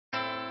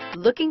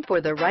Looking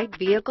for the right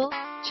vehicle?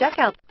 Check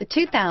out the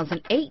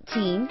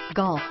 2018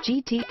 Golf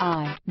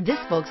GTI. This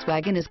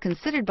Volkswagen is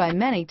considered by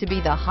many to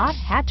be the hot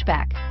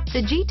hatchback.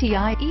 The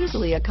GTI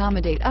easily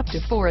accommodate up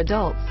to 4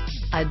 adults.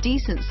 A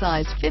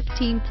decent-sized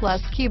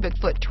 15-plus cubic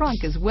foot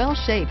trunk is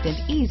well-shaped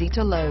and easy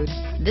to load.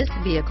 This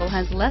vehicle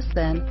has less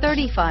than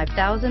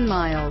 35,000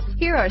 miles.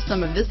 Here are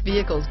some of this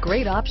vehicle's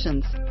great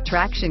options: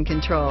 traction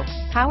control,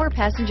 power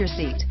passenger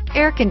seat,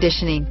 air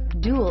conditioning,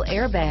 dual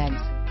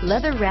airbags,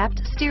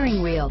 leather-wrapped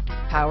steering wheel,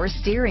 power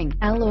steering,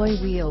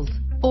 alloy wheels,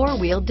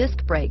 4-wheel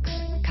disc brakes,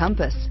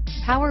 compass,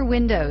 power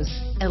windows,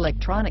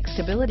 electronic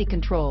stability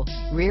control,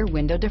 rear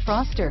window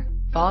defroster,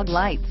 fog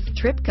lights,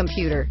 trip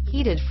computer,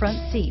 heated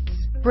front seats,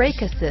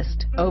 brake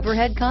assist,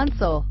 overhead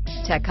console,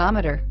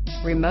 tachometer,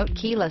 remote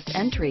keyless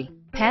entry,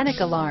 panic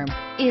alarm.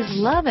 Is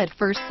love at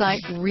first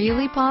sight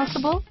really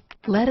possible?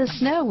 Let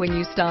us know when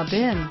you stop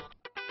in.